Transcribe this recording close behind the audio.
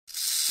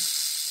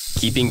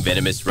Keeping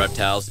venomous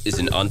reptiles is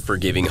an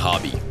unforgiving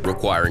hobby,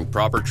 requiring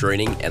proper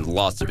training and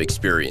lots of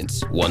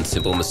experience. One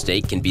simple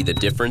mistake can be the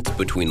difference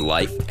between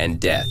life and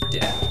death.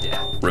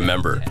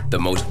 Remember, the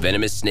most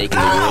venomous snake in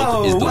the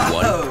world is the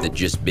one that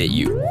just bit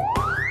you.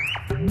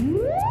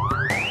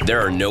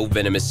 There are no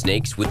venomous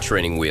snakes with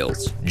training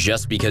wheels.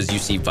 Just because you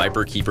see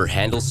viperkeeper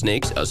handle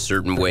snakes a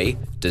certain way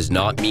does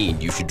not mean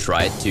you should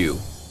try it too.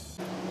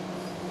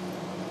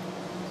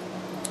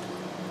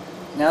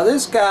 Now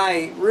this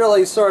guy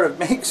really sort of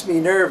makes me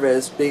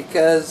nervous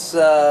because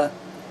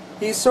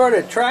he's sort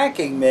of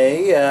tracking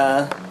me.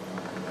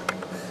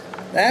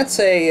 That's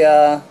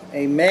a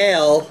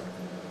male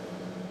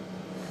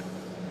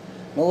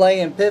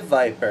Malayan pit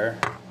viper,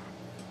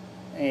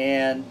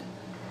 and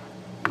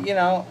you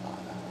know,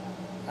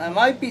 I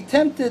might be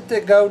tempted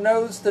to go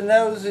nose to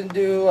nose and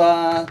do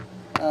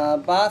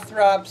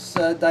Bothrop's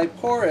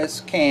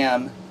Diporus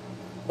cam,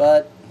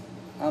 but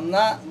I'm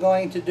not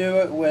going to do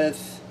it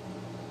with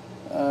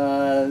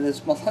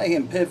this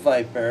Malayan pit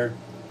viper.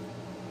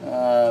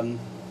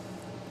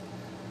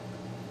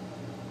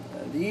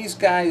 These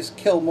guys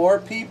kill more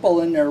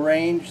people in their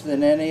range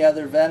than any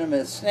other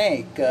venomous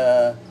snake.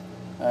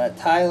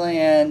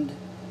 Thailand,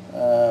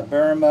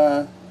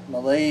 Burma,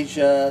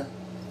 Malaysia.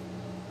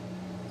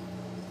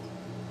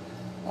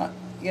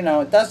 You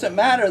know, it doesn't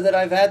matter that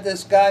I've had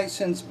this guy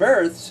since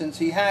birth, since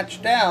he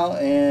hatched out,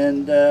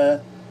 and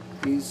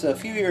he's a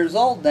few years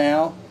old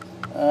now.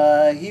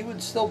 He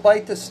would still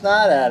bite the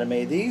snot out of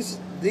me. These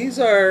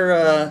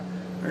are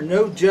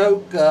no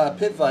joke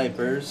pit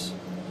vipers,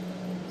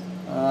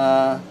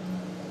 and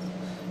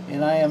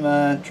I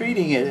am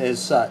treating it as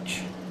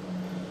such.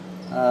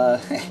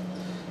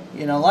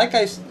 You know,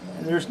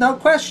 there's no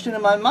question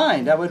in my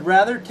mind. I would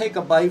rather take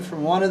a bite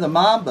from one of the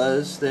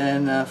mambas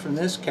than from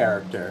this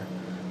character.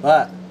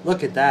 But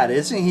look at that!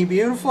 Isn't he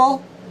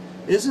beautiful?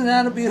 Isn't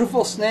that a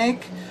beautiful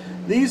snake?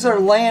 These are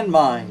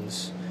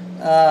landmines.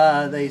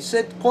 They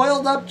sit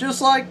coiled up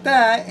just like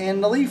that in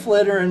the leaf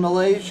litter in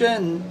Malaysia,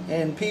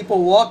 and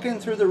people walking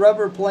through the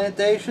rubber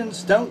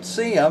plantations don't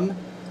see them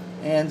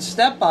and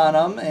step on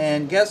them,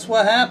 and guess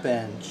what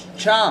happens?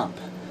 Chomp.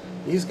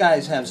 These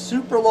guys have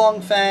super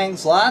long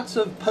fangs, lots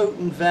of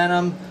potent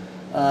venom,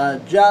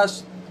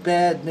 just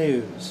bad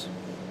news.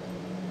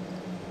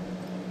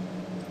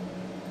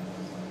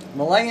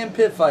 Malayan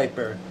pit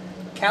viper,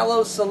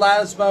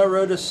 Calloselasma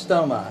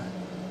rotostoma.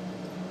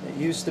 It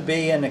used to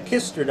be an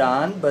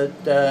Echistrodon,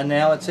 but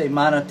now it's a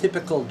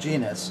monotypical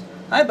genus.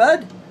 Hi,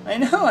 bud. I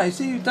know, I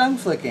see you tongue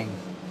flicking.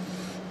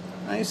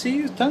 I see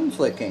you tongue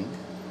flicking.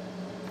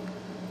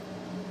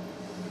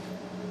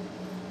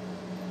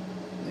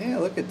 Yeah,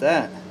 look at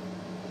that.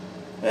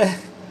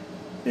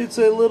 It's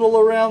a little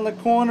around the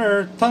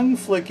corner tongue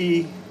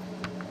flicky.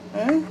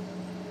 Huh?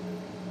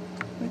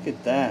 Look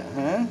at that,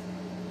 huh?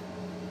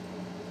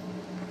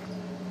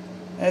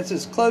 That's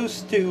as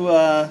close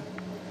to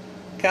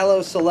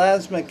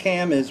Calloselasma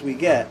cam as we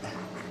get.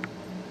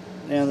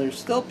 Now there's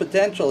still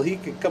potential he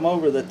could come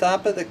over the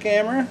top of the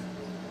camera,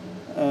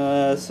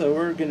 so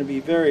we're going to be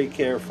very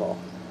careful.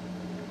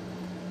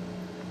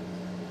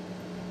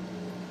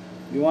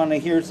 You want to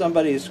hear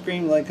somebody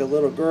scream like a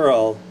little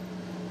girl.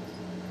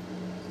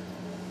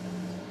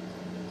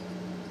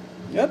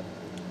 Yep.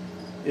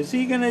 Is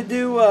he going to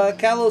do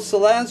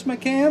Calloselasma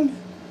cam?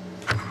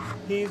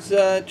 He's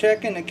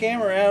checking the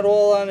camera out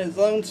all on his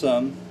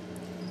lonesome.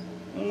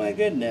 Oh my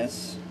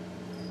goodness.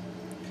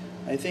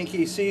 I think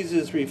he sees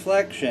his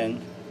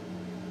reflection.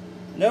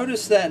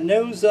 Notice that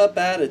nose up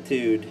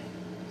attitude.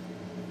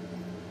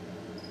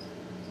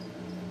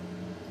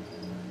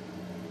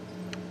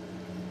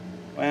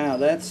 Wow,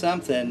 that's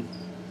something.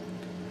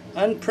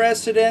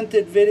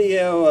 Unprecedented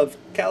video of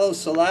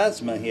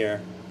Calloselasma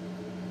here.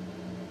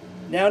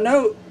 Now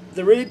note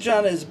the ridge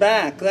on his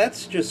back.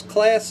 That's just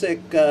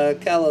classic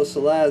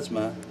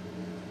Calloselasma.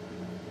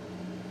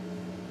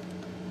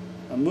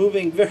 I'm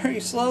moving very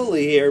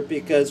slowly here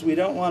because we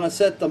don't want to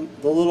set the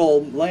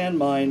little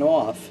landmine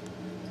off.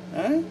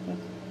 Huh?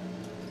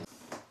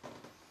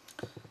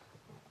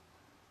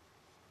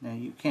 Now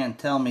you can't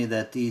tell me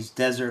that these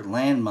desert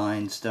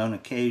landmines don't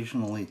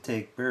occasionally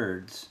take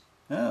birds.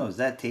 Oh, is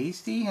that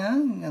tasty,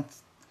 huh?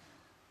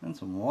 That's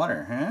some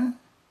water, huh?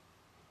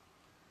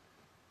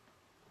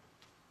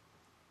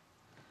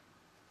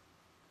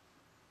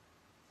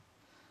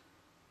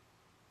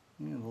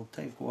 Yeah, we'll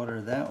take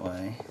water that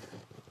way.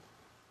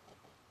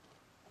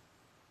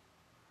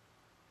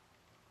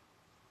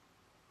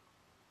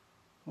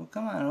 Well,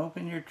 come on,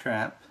 open your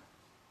trap.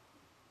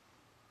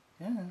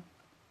 Yeah.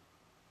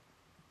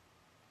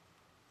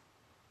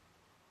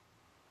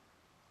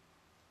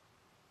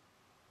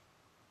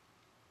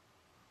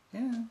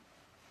 Yeah.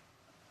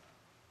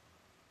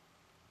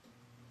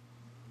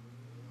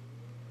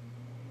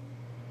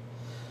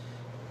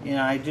 You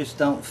know, I just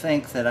don't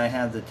think that I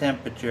have the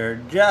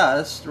temperature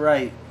just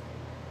right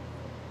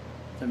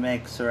to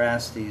make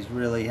Cerastes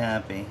really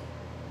happy.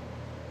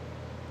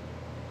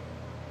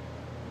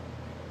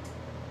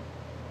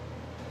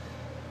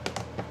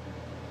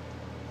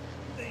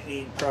 They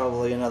need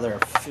probably another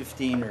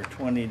 15 or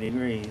 20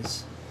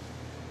 degrees.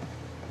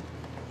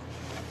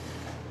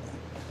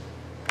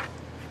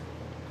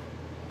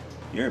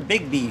 You're a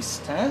big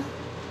beast, huh?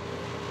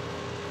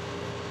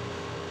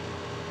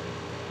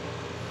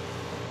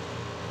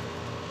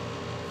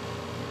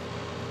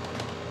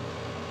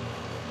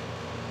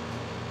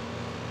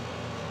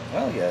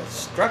 Well, you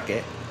struck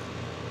it.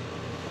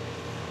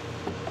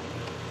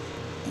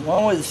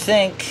 One would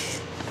think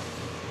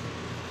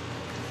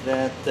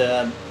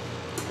that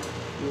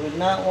you would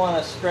not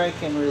want to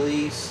strike and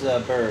release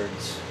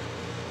birds.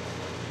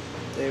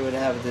 They would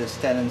have this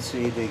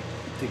tendency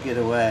to get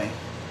away.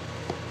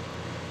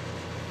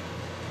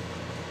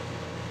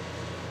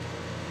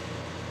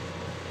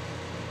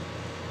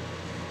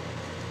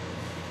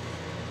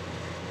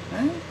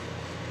 Huh?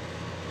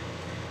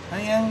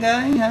 A young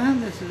guy, huh?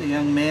 This is a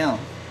young male.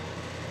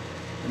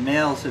 The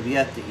males have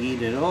yet to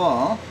eat at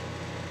all.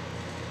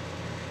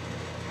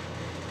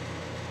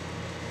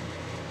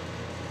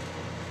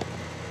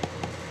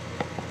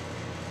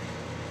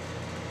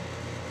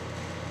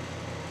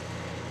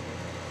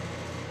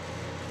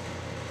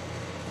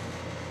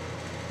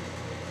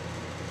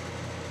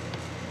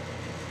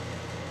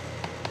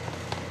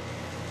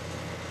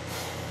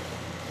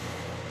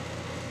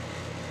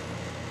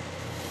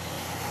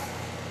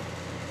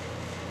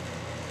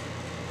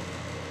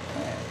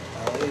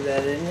 I'll leave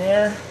that in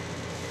there.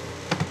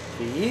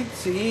 If he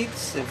eats, he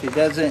eats. If he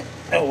doesn't,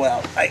 oh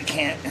well, I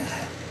can't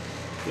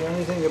do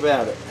anything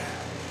about it.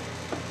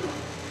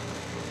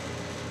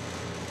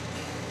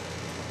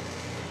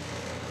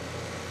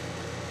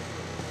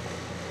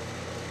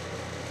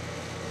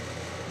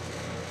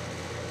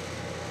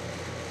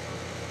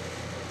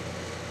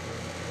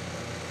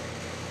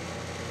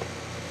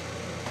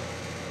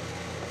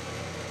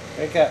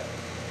 Wake up.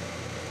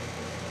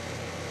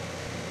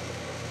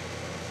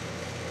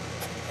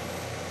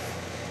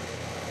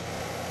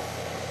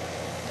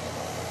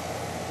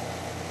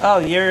 Oh,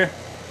 you're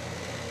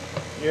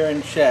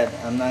in shed.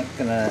 I'm not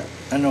gonna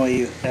annoy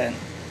you then.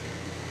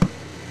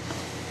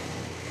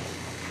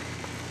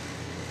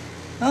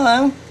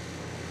 Hello.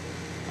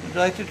 Would you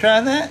like to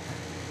try that?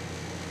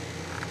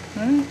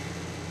 Hmm?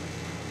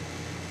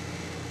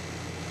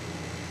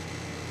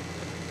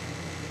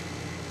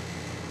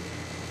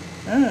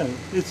 Oh,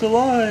 it's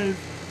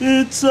alive.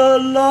 It's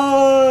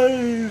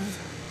alive.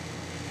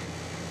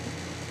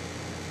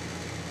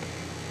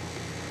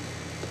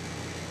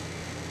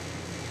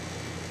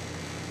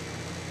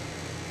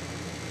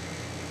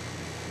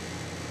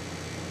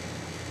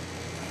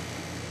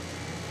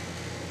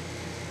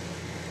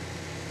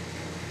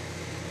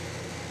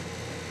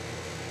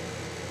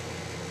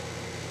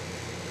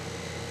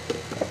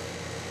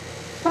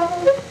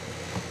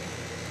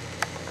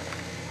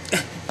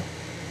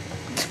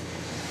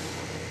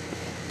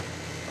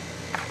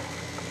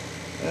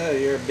 Oh,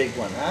 you're a big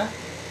one, huh?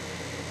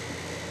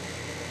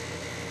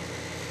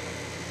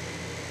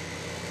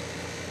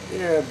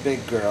 You're a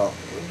big girl.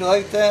 Would you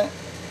like that?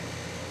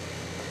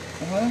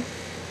 Uh-huh.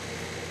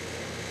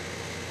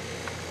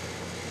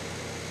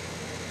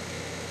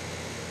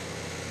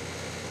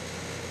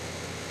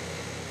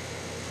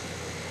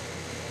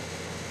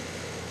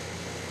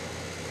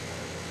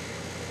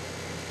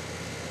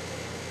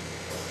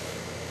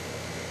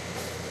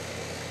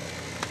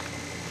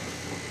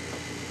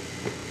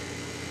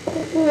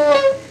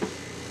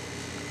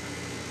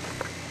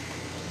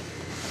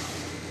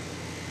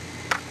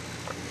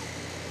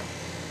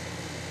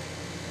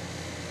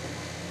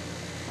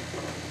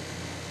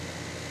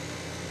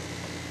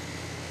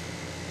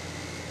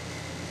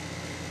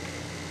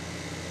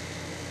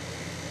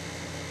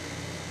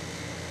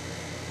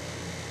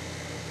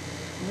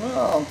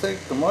 Well, I'll take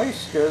the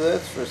moisture,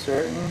 that's for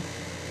certain.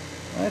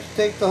 Why don't you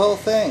take the whole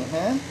thing,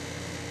 huh?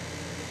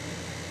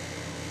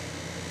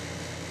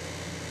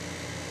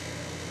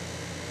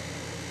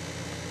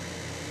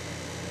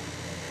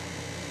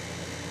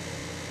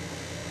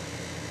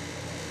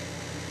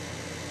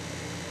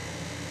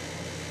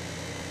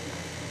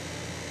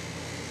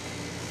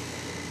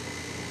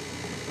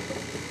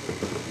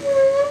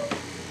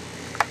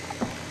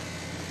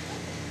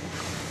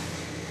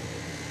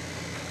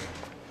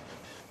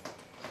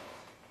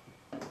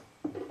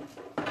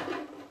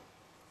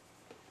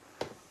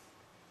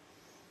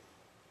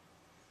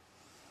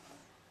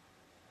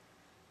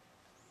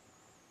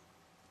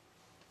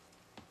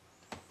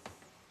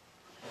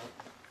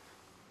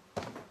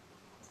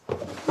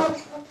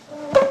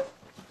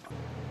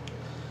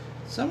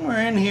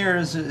 Somewhere in here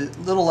is a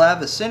little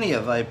Abyssinia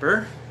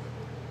viper.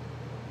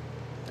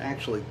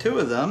 Actually, two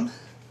of them.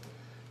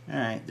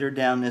 Alright, they're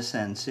down this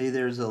end. See,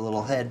 there's a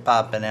little head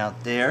popping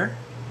out there.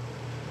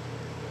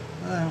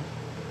 Hello.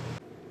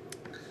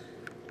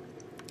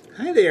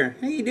 Hi there.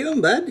 How you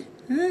doing, bud?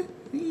 Huh?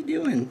 How you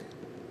doing?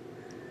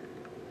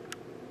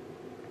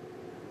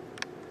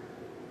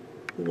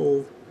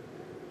 Little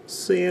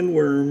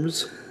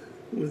sandworms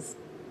with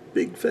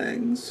big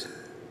fangs.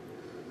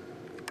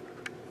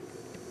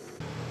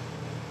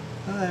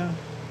 Hello.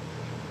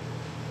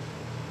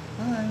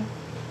 Hello.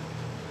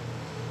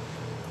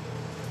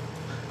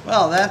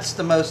 Well, that's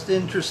the most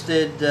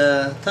interested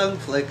tongue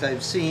flick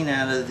I've seen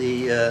out of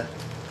the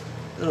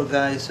little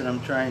guys that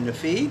I'm trying to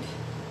feed.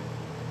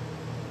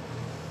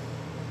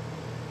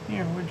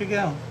 Here, where'd you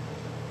go?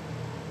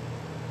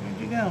 Where'd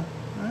you go?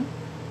 Huh?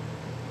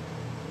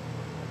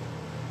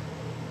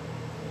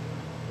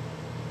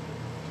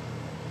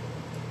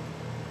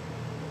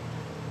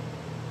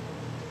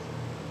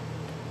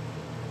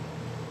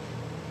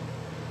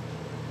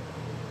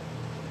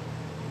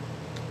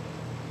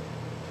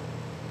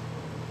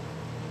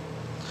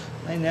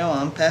 I know,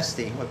 I'm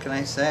pesty. What can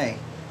I say?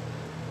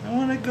 I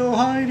want to go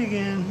hide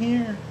again.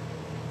 Here.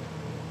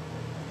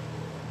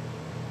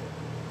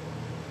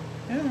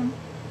 Yeah.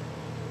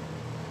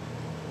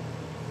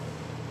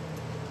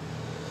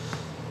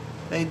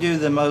 They do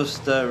the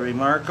most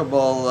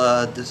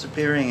remarkable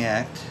disappearing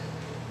act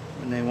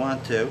when they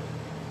want to.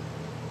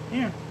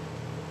 Here.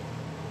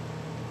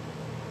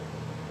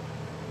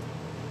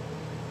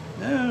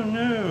 No,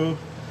 no.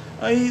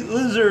 I eat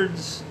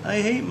lizards.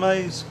 I hate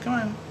mice. Come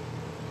on.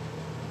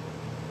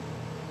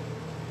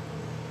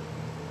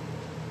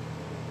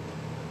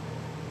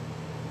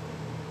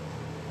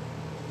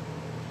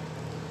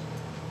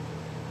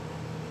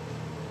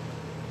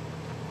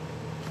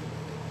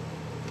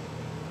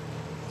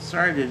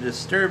 Sorry to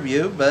disturb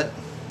you, but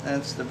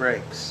that's the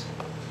breaks.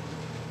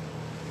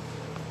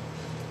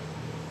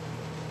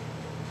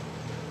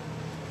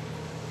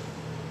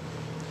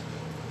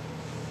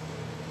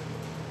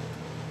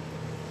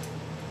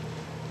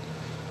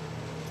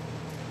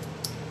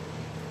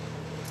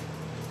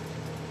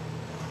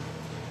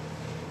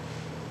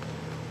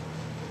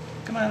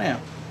 Come on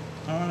out.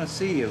 I want to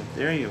see you.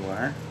 There you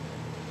are.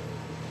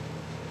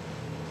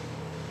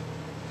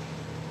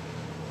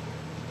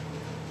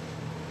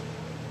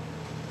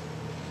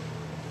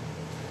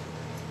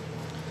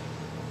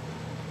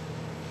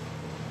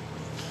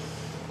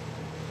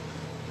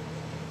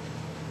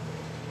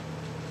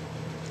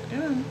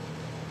 Yeah.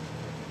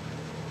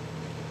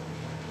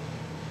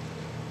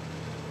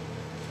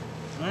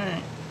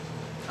 Alright.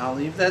 I'll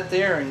leave that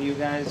there and you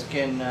guys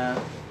can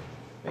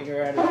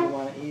figure out if you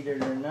want to eat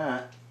it or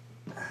not.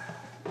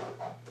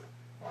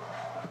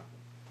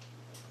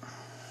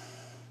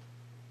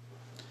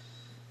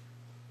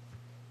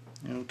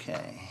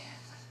 Okay.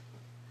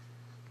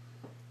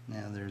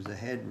 Now there's a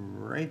head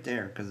right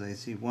there because I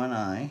see one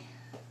eye.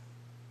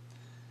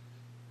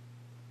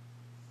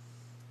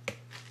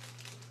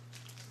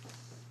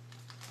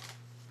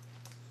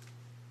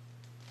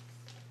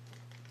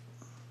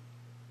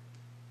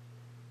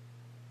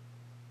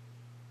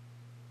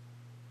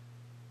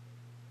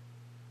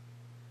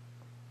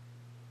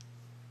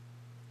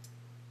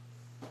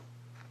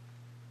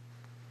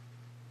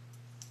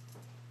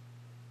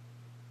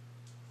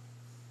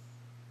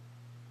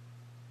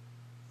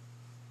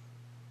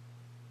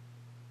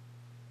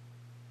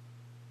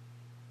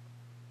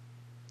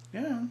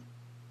 Yeah.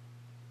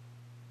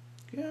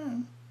 Yeah.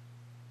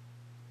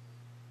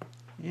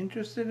 You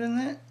interested in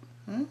that?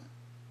 Huh?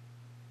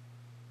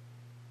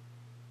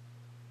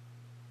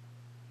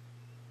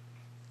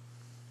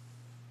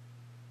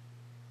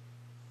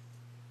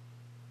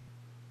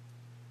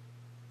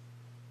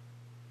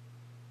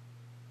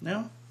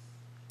 No?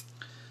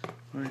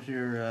 Where's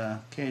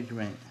your cage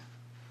mate?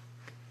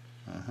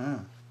 Uh-huh.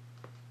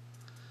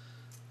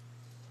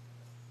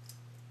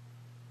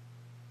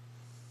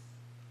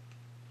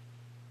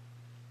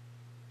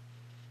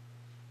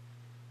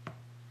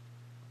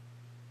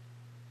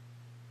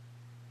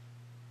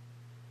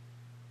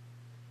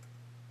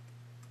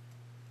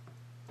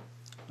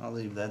 I'll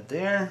leave that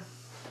there.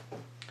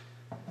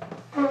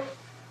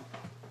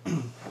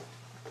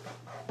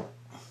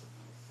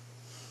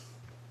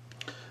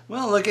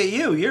 Well, look at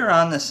you. You're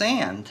on the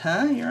sand,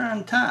 huh? You're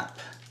on top.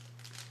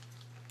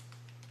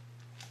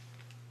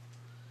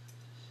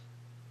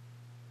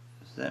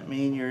 Does that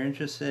mean you're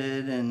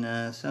interested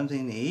in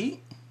something to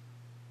eat?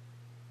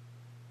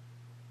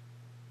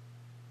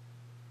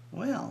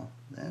 Well,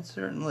 that's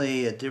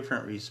certainly a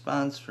different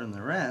response from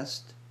the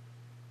rest.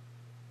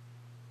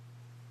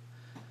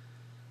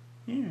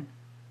 Here.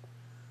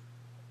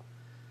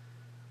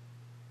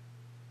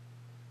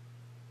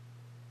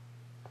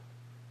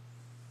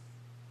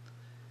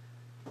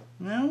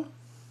 No?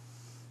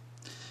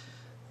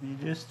 You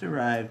just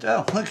arrived.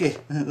 Oh, look at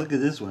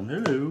this one.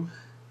 Hello.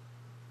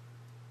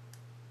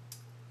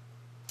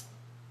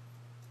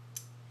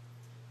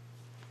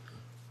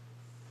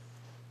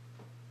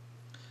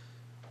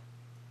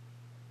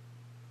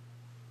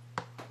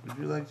 Would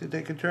you like to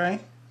take a try?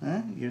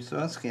 Huh? You're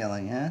saw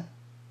scaling, huh?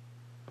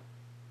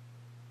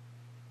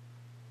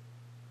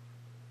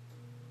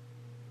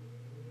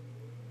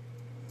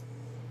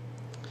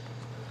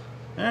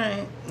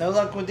 Alright, no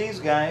luck with these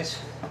guys.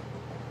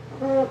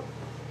 You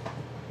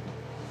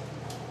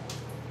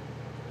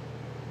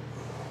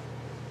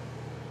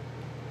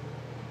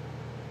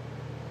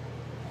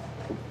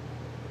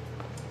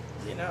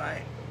know,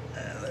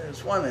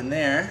 there's one in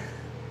there.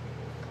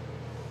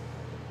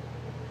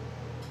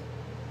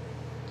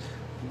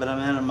 But I'm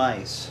out of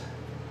mice.